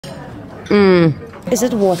Is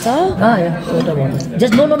it water? Ah, yeah, water.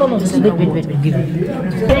 Just no. Just wait. Give me.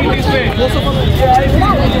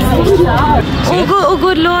 Oh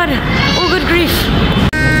good Lord. Oh good grief.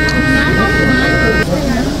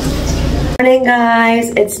 Morning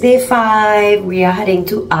guys, it's day 5. We are heading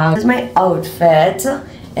to Agra. This is my outfit.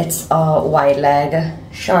 It's a wide leg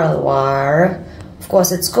shalwar. Of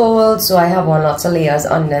course it's cold, so I have on lots of layers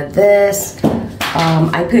under this.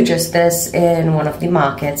 I purchased this in one of the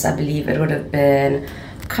markets. I believe it would have been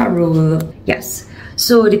Karul. Yes.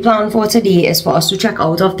 So the plan for today is for us to check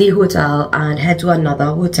out of the hotel and head to another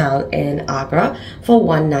hotel in Agra for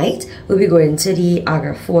one night. We'll be going to the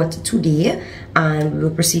Agra Fort today and we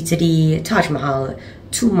will proceed to the Taj Mahal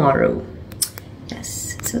tomorrow.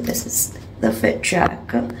 Yes, so this is the fit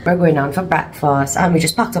check. We're going down for breakfast and we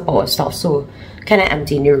just packed up our stuff, so kind of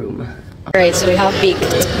empty in the room. Alright, so we have baked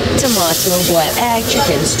tomato, boiled egg,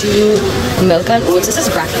 chicken stew, milk and oats. This is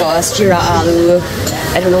breakfast, jira aloo.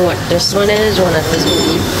 I don't know what this one is, one of this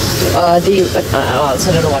I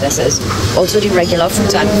also don't know what this is. Also the regular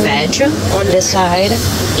fruit and veg on this side.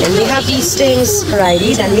 And we have these things,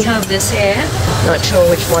 righty. Then we have this here. Not sure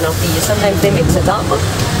which one of these. Sometimes they mix it up.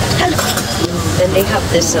 Hello. Then they have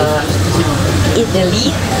this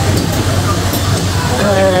idli.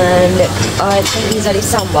 And I think these are the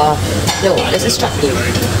sambar. No, this is chutney.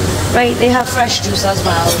 Right, they have fresh juice as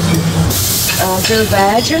well. Grilled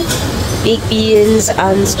veg, baked beans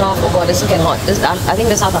and stuff. Oh god, this is getting hot. I think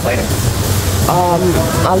this is hot.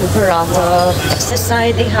 Aloo paratha. This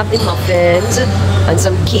side they have the muffins and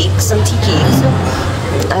some cakes, some tea cakes,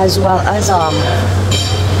 as well as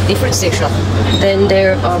the fruit station. Then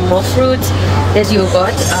there are more fruit. There's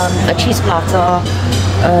yogurt, a cheese platter.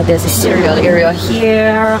 There's a cereal area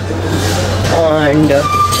here and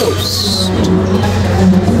toast.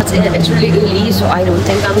 That's it. It's really early, so I don't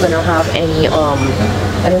think I'm gonna have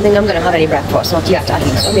any breakfast, not yet at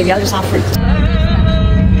least. Or maybe I'll just have fruit.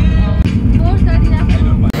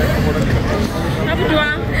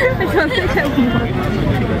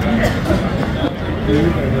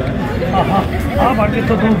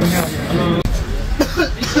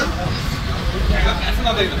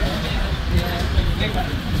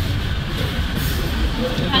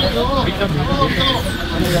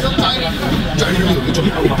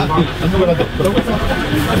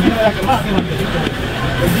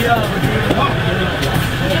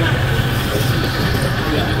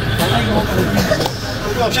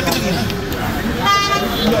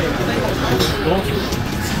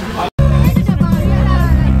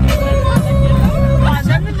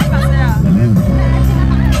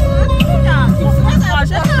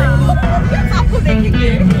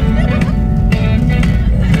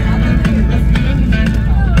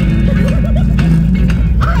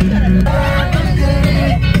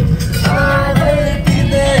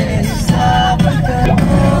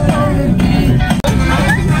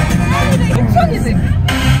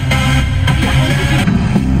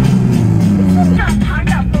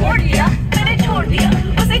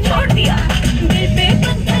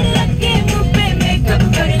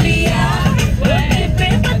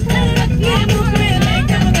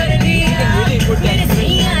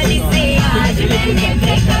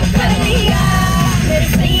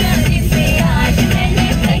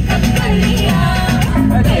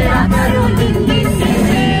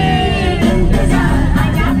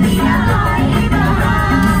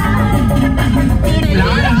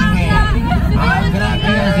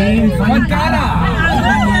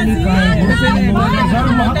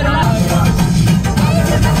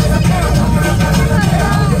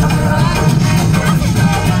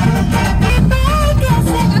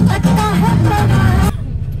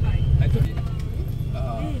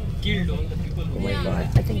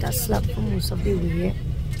 Of the way,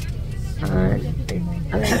 and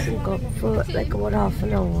I woke up for like about half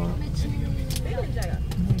an hour,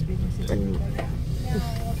 and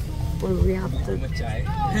well, we have to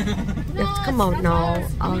come out now.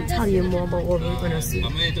 I'll tell you more about what we're gonna see.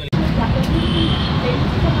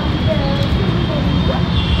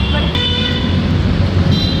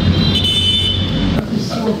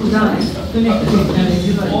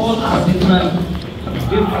 All are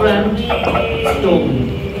different stones.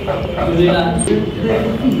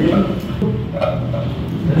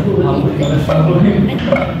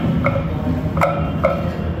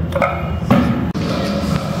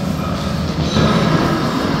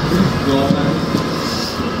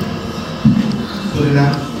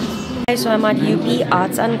 So I'm at UP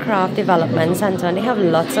Arts and Craft Development Center and they have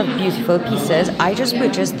lots of beautiful pieces. I just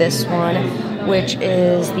purchased this one, which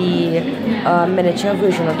is the miniature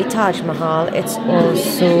version of the Taj Mahal. It's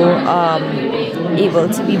also able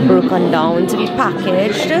to be broken down, to be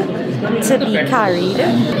packaged, to be carried.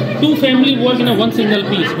 Two family work in a one single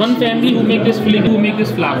piece. One family who make this filling, who make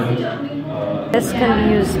this flower. This can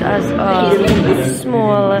be used as a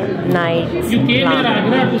small night You came here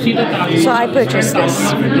Agra to see the Taj. So I purchased this.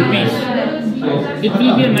 It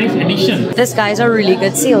will be a nice addition. This guy's a really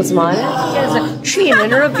good salesman. He's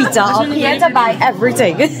training Ravita up here to buy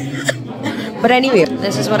everything. But anyway,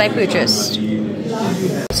 this is what I purchased.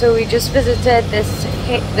 So we just visited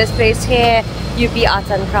this place here, UP Arts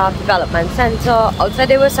and Craft Development Center. Outside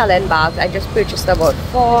they were selling bags. I just purchased about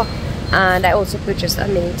 4. And I also purchased a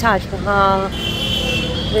mini Taj Mahal.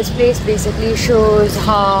 This place basically shows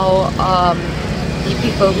how the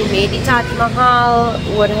people who made the Taj Mahal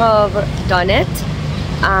would have done it.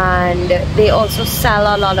 And they also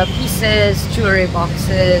sell a lot of pieces, jewelry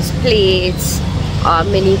boxes, plates,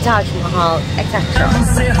 mini Taj Mahal, etc.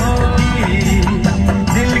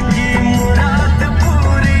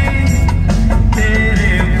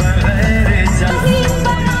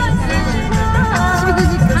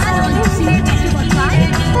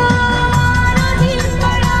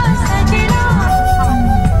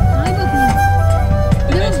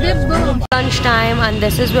 Lunchtime, and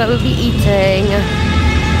this is where we'll be eating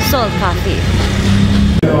salt coffee.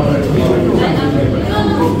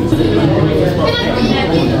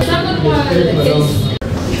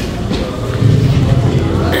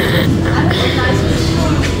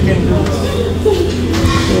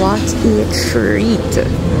 What a treat!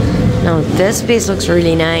 Now this place looks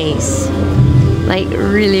really nice, like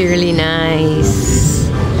really nice.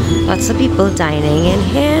 Lots of people dining in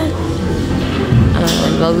here.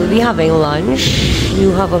 And while we'll be having lunch,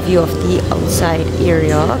 you have a view of the outside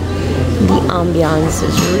area. The ambiance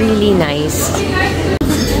is really nice.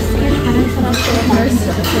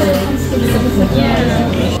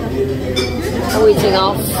 Waiting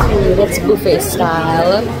our food, it's buffet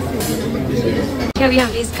style. Here we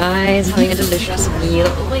have these guys having a delicious meal.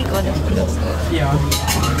 Oh my god, that's delicious. Yeah.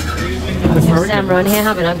 Sam around here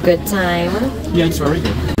having a good time. Yeah, it's very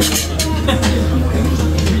good.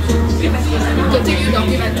 What do you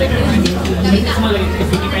document it? And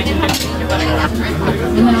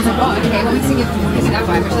then I was like, oh, okay, let me see if that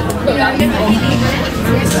vibe or something. But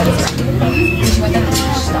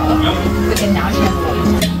then now she has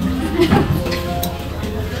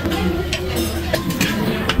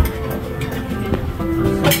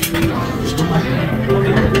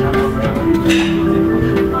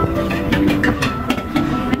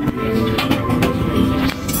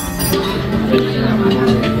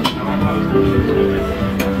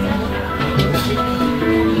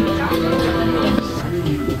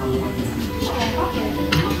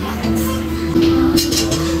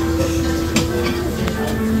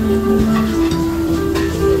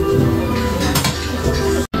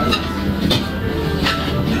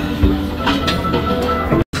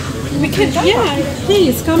Yeah,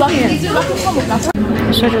 please come here.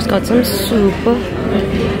 So I just got some soup.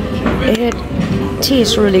 It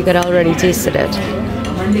tastes really good. I already tasted it.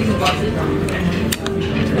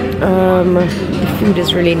 The food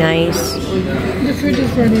is really nice. The food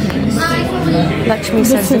is really nice. Lakshmi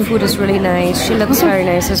says the food is really nice. She looks very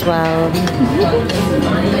nice as well.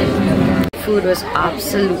 Food was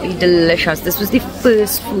absolutely delicious. This was the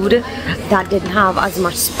first food that didn't have as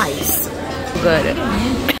much spice. Good.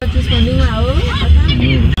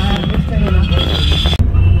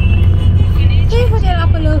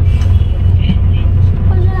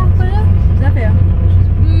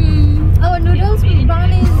 Our noodles with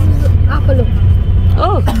brown is apple.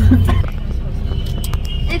 Oh.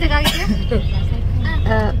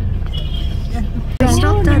 We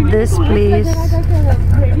stopped at this place.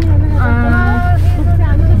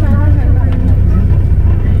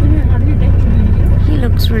 He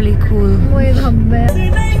looks really cool.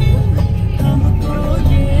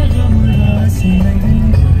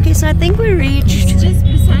 Okay, so I think we reached Just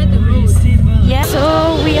beside the road. yeah.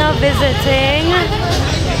 So we are visiting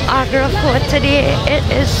Agra Fort today. It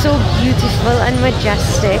is so beautiful and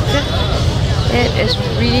majestic. It is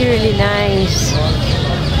really nice.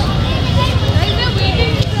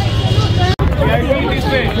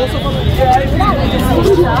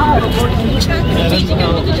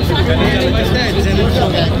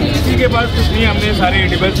 इसी के बाद कुछ नहीं हमने सारे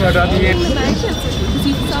edibles हटा दिए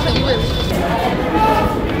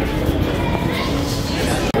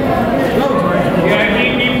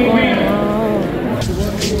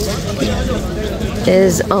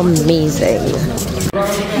Is amazing.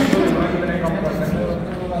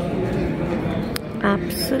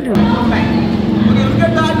 Absolutely.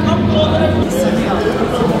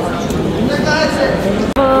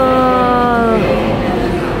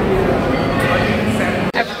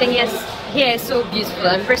 Everything here is so beautiful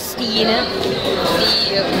and pristine.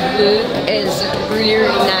 The work is really,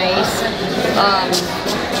 really nice.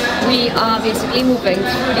 We are basically moving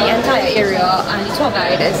through the entire area, and the tour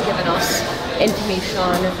guide is giving us information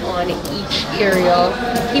on each area.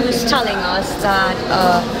 He was telling us that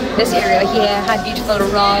this area here had beautiful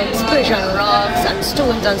rugs, Persian rugs and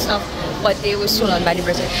stones and stuff, but they were stolen by the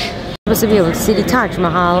British. We're supposed to be able to see the Taj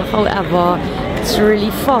Mahal, however, it's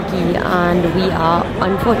really foggy and we are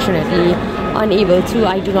unfortunately unable to.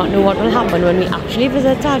 I do not know what will happen when we actually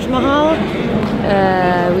visit Taj Mahal.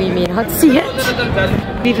 We may not see it.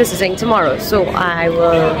 We'll be visiting tomorrow, so I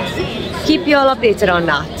will keep you all updated on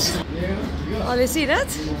that. Oh, you see that?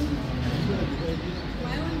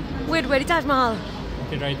 Wait, where the Taj Mahal?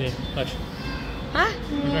 Okay, right there. Touch. Huh?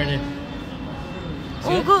 Right there.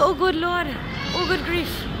 Oh good Lord. Oh good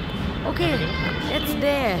grief. Okay, it's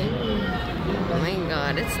there. Oh my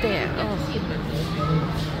God, it's there.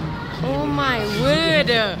 Oh my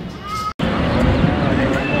word.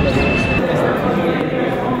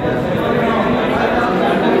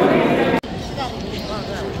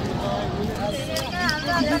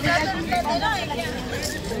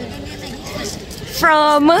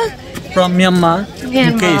 From Myanmar,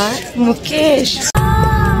 Mukesh.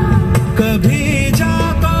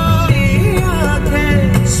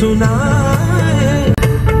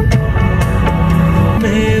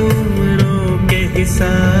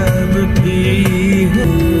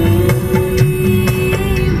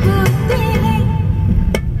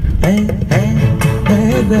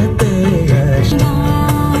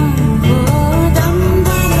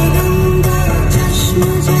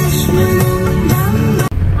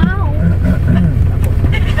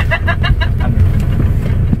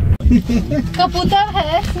 कबूतर है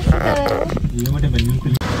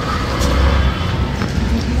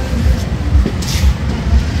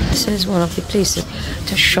This is one of the places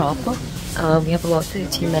to shop. We have about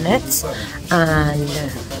 30 minutes and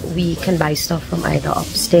we can buy stuff from either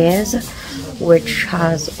upstairs, which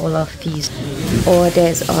has all of these, or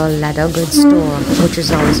there's a leather goods store which is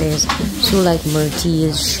downstairs, so like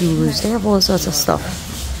Murty's, shoes, they have all sorts of stuff.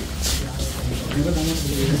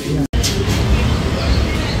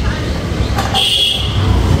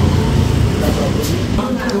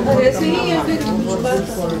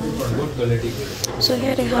 So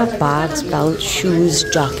here they have bags, belts, shoes,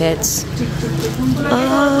 jackets,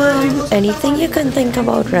 anything you can think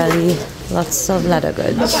about really. Lots of leather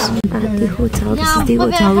goods. At the hotel, this is the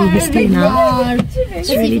hotel we'll be staying at. It's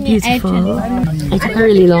really beautiful. I took a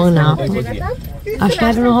really long nap. Actually,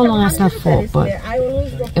 I don't know how long I slept for, but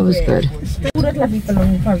it was good.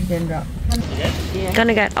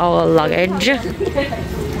 Gonna get our luggage.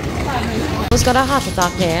 I was got a heart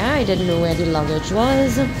attack there. I didn't know where the luggage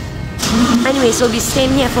was. Anyway, so we'll be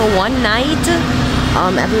staying here for one night.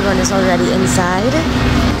 Everyone is already inside.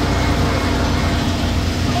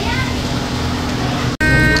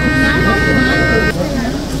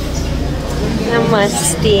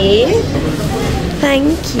 Namaste.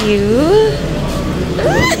 Thank you.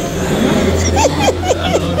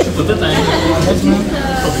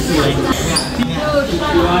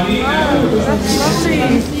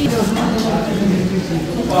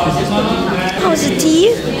 How's the tea?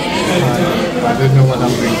 I don't know what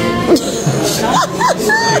I'm drinking.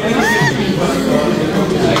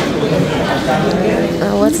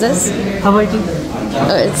 What's this? How about you?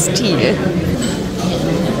 Oh, it's tea.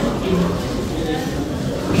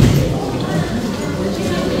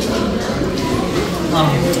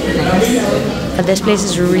 This place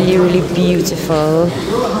is really, really beautiful.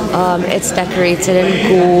 It's decorated in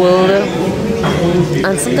gold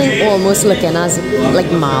and something almost looking as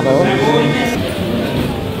like marble.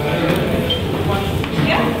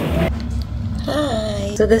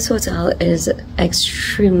 Hi. So this hotel is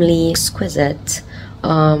extremely exquisite. A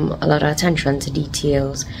lot of attention to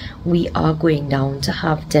details. We are going down to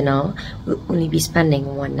have dinner. We'll only be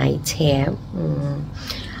spending one night here.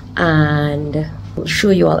 And I'll show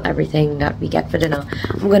you all everything that we get for dinner.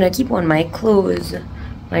 I'm gonna keep on my clothes,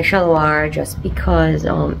 my shalwar, just because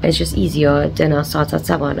it's just easier. Dinner starts at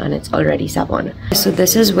 7 and it's already 7. So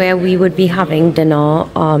this is where we would be having dinner,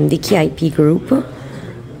 the KIP group.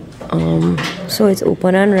 So it's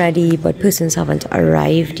open and ready, but persons haven't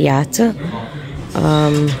arrived yet.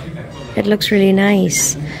 It looks really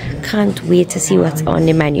nice. Can't wait to see what's on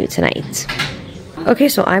the menu tonight. Okay,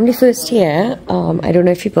 so I'm the first here. I don't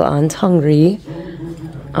know if people aren't hungry,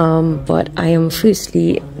 but I am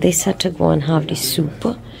firstly, they said to go and have the soup.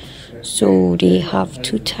 So they have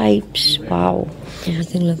two types. Wow,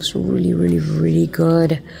 everything looks really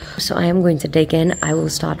good. So I am going to dig in. I will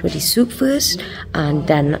start with the soup first, and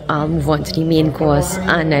then I'll move on to the main course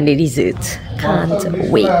and then the dessert. Can't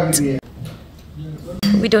wait.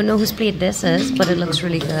 We don't know whose plate this is, but it looks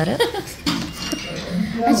really good.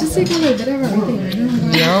 I just take a little bit of everything.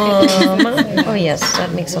 Yum. Oh yes,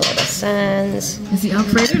 that makes a lot of sense. Is the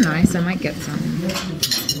Alfredo nice? I might get some.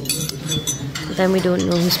 Then we don't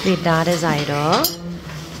know whose plate that is either.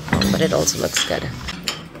 But it also looks good.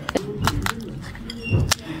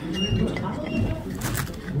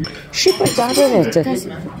 She put that in it.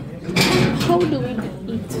 How do we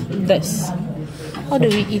eat this? How do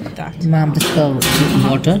we eat that? Ma'am, just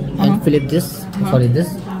water and fill it this. Sorry, this.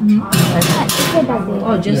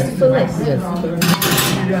 Oh, just for this? Yes.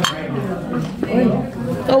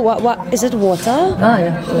 Oh, what? Is it water? Ah,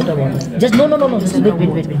 yeah. Water. Just no. Just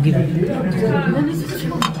wait. Give it.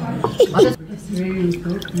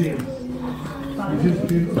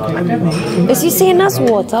 Is he saying that's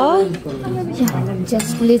water?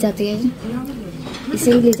 Just ले जाते हैं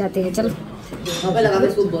इसे ही ले जाते हैं चलो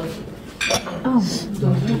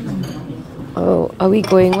Oh, are we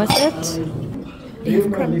going with it? They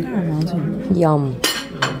have crumb caramels. Yum.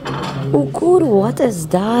 Oh good, what is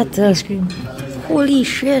that? Holy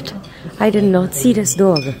shit. I did not see this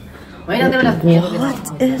dog.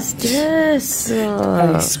 What is this?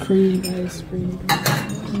 Ice cream.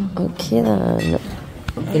 Okay then.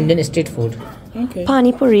 Indian street food. Okay.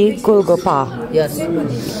 Panipuri Golgappa. Yes.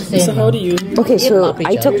 So how do you? Okay, so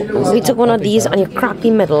we took one of these and you crack the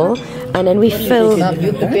middle, and then we fill.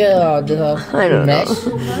 You prepare the I don't know. mash.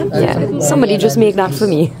 Yeah, somebody just make that for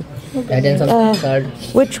me. And then some curd.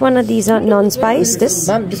 Which one of these are non-spice? This?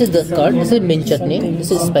 Ma'am, this is the curd. This is mint chutney.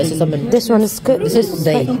 This is spices of mint. This one is good. This is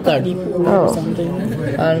dahi curd. Oh.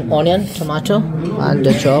 And onion, tomato, and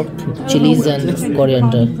the chopped chilies and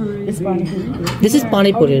coriander. This is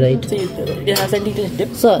Panipuri, right? It has any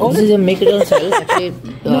dip. So this is a make it yourself. Actually,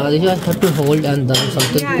 you have to hold and then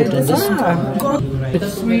something put in this.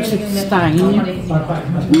 It's tangy.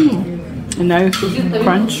 A nice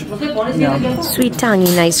crunch. Yeah. Sweet,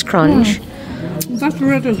 tangy, nice crunch. That's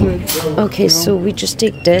really good. Okay, so we just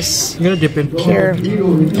take this You're gonna dip it here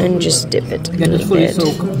and just dip it. a Get it little fully bit.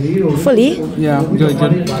 soaked. Fully? Yeah, good.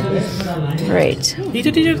 Right. Eat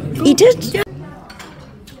it. Eat it?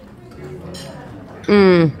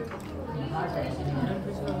 Mmm.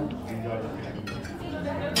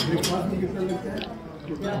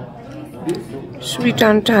 Sweet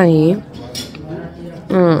and tangy.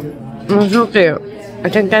 It's okay. I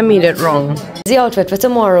think I made it wrong. The outfit for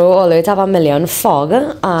tomorrow, although it have a million fog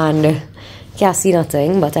and can't see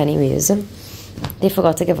nothing, but anyways, they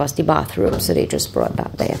forgot to give us the bathrobe, so they just brought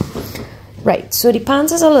that there. Right, so the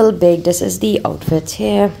pants is a little big. This is the outfit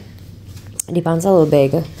here. The pants are a little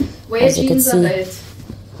big, as you can see.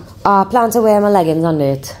 Plan to wear my leggings under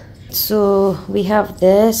it. So we have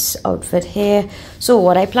this outfit here. So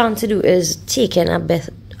what I plan to do is take in a bit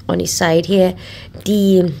on the side here.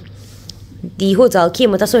 The hotel came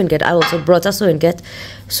with a sewing kit. I also brought a sewing kit,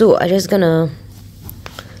 so I'm just gonna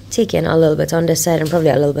take in a little bit on this side and probably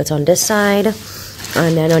a little bit on this side,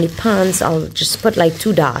 and then on the pants I'll just put like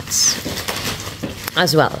 2 dots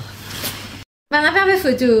as well. Mana faire mes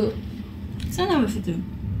photos. Ça, on a fait tout.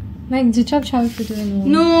 Mec, du chop chop photo.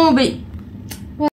 Non, mais